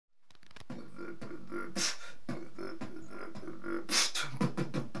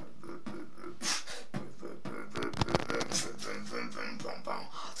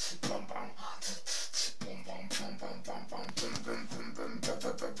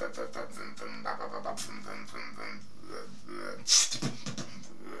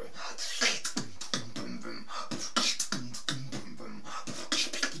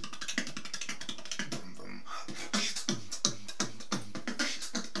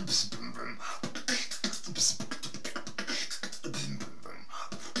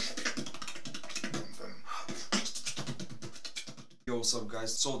Yo, what's up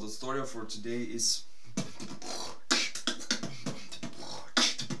guys? So the tutorial for today is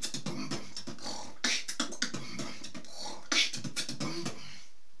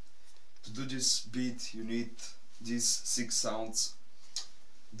to do this beat you need these 6 sounds.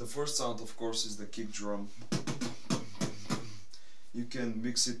 The first sound of course is the kick drum. You can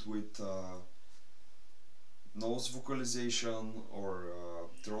mix it with nose vocalization or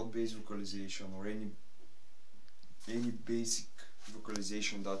throat bass vocalization or any basic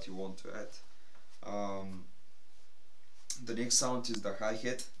vocalization that you want to add. The next sound is the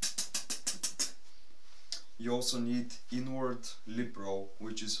hi-hat. You also need inward liproll,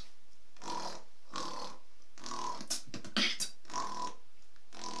 which is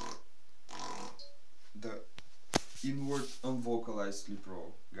the inward unvocalized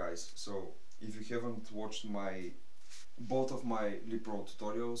liproll, guys. So if you haven't watched both of my liproll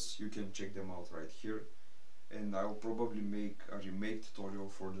tutorials, you can check them out right here. And I will probably make a remake tutorial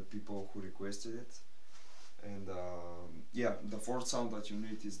for the people who requested it. And yeah, the fourth sound that you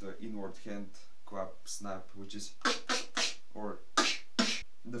need is the inward hand clap snap, which is or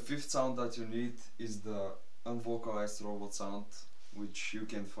the fifth sound that you need is the unvocalized robot sound, which you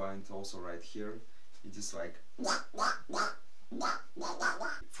can find also right here. It is like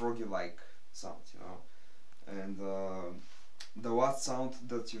froggy like sound, you know. And the last sound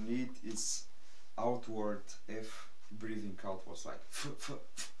that you need is outward F, breathing outwards like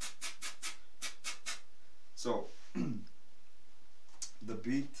so the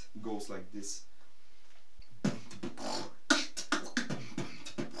beat goes like this.